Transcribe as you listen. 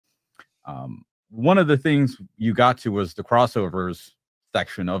One of the things you got to was the crossovers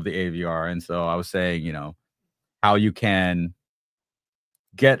section of the AVR. And so I was saying, you know, how you can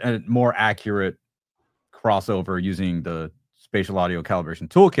get a more accurate crossover using the Spatial Audio Calibration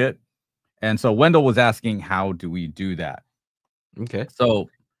Toolkit. And so Wendell was asking, how do we do that? Okay. So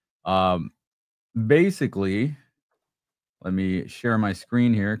basically, let me share my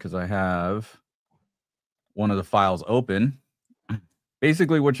screen here because I have one of the files open.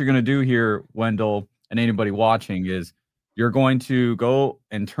 Basically, what you're going to do here, Wendell, and anybody watching, is you're going to go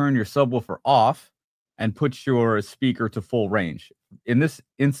and turn your subwoofer off and put your speaker to full range. In this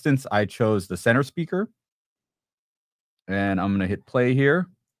instance, I chose the center speaker. And I'm going to hit play here.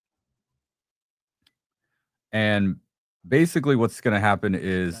 And basically what's going to happen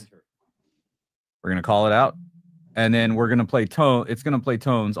is we're going to call it out. And then we're going to play tone. It's going to play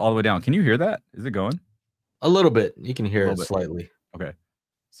tones all the way down. Can you hear that? Is it going? A little bit. You can hear it slightly. Okay.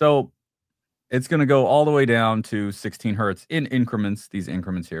 So it's going to go all the way down to 16 hertz in increments, these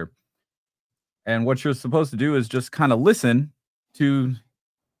increments here. And what you're supposed to do is just kind of listen to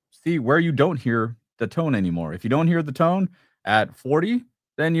see where you don't hear the tone anymore. If you don't hear the tone at 40,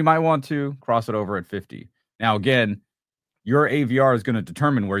 then you might want to cross it over at 50. Now, again, your AVR is going to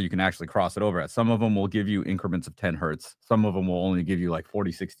determine where you can actually cross it over at. Some of them will give you increments of 10 hertz. Some of them will only give you like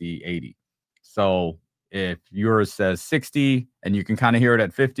 40, 60, 80. So if yours says 60 and you can kind of hear it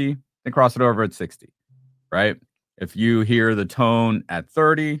at 50, then cross it over at 60, right? If you hear the tone at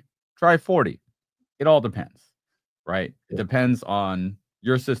 30, try 40. It all depends, right? It depends on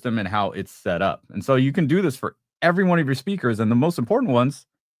your system and how it's set up. And so you can do this for every one of your speakers. And the most important ones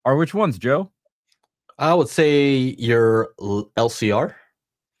are which ones, Joe? I would say your LCR.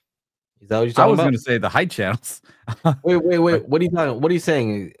 Is that what you're talking about? I was going to say the height channels. wait. What are you talking? What are you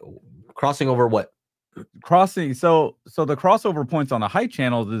saying? Crossing over what? Crossing. So the crossover points on the height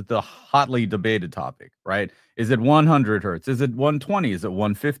channels is the hotly debated topic, right? Is it 100 hertz? Is it 120? Is it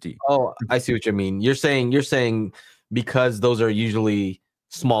 150? Oh, I see what you mean. You're saying because those are usually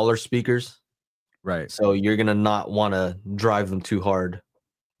smaller speakers, right? So you're gonna not want to drive them too hard.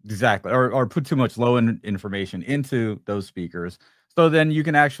 Exactly, or put too much low information into those speakers. So then you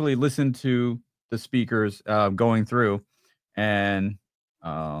can actually listen to the speakers going through and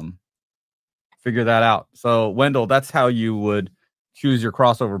figure that out. So Wendell, that's how you would choose your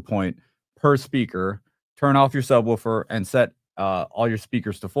crossover point per speaker. Turn off your subwoofer and set all your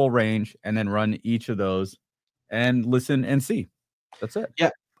speakers to full range, and then run each of those and listen and see. That's it.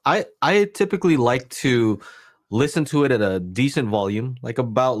 Yeah, I typically like to listen to it at a decent volume, like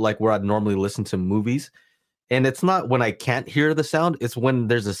about like where I'd normally listen to movies. And it's not when I can't hear the sound, it's when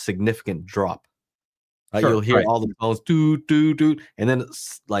there's a significant drop. Sure, you'll hear all the tones, do, and then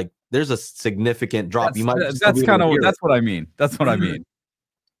it's like there's a significant drop. You might that's kind of that's what I mean. That's what I mean.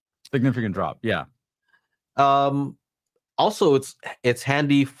 Significant drop, yeah. Also, it's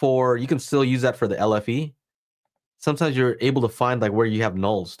handy for, you can still use that for the LFE. Sometimes you're able to find like where you have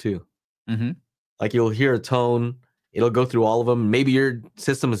nulls too. Mm-hmm. Like you'll hear a tone, it'll go through all of them. Maybe your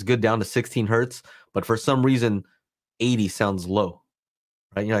system is good down to 16 hertz, but for some reason 80 sounds low,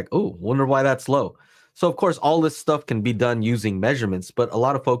 right? You're like, oh, wonder why that's low. So of course, all this stuff can be done using measurements, but a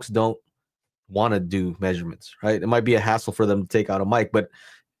lot of folks don't want to do measurements, right? It might be a hassle for them to take out a mic, but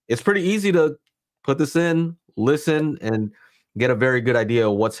it's pretty easy to put this in, listen, and get a very good idea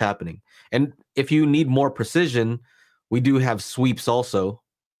of what's happening. And if you need more precision, we do have sweeps also.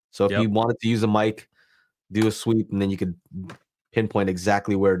 So if you wanted to use a mic, do a sweep, and then you could pinpoint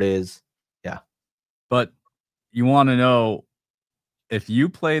exactly where it is. Yeah. But you want to know, if you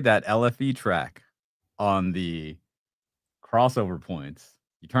play that LFE track on the crossover points,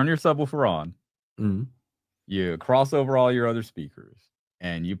 you turn your subwoofer on, you cross over all your other speakers,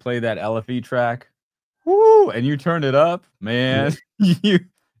 and you play that LFE track, woo, and you turn it up, man, you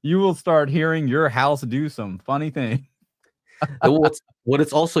will start hearing your house do some funny things. What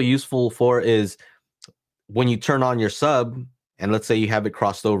it's also useful for is when you turn on your sub, and let's say you have it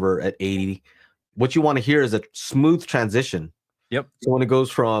crossed over at 80, what you want to hear is a smooth transition. Yep. So when it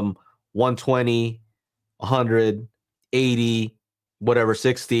goes from 120, 100, 80, whatever,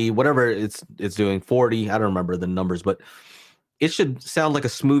 60, whatever it's doing, 40, I don't remember the numbers, but it should sound like a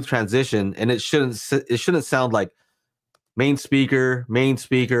smooth transition, and it shouldn't sound like main speaker,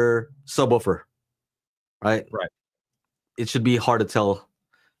 subwoofer, right? Right. It should be hard to tell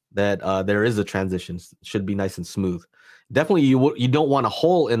that there is a transition. It should be nice and smooth. Definitely, you don't want a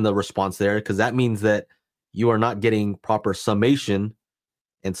hole in the response there, because that means that you are not getting proper summation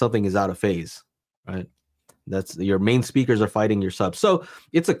and something is out of phase, right? That's your main speakers are fighting your sub. So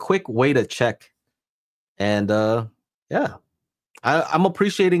it's a quick way to check. And yeah, I'm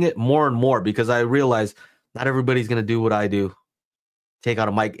appreciating it more and more because I realize not everybody's gonna do what I do. Take out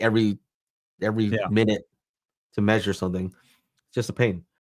a mic every minute to measure something. It's just a pain.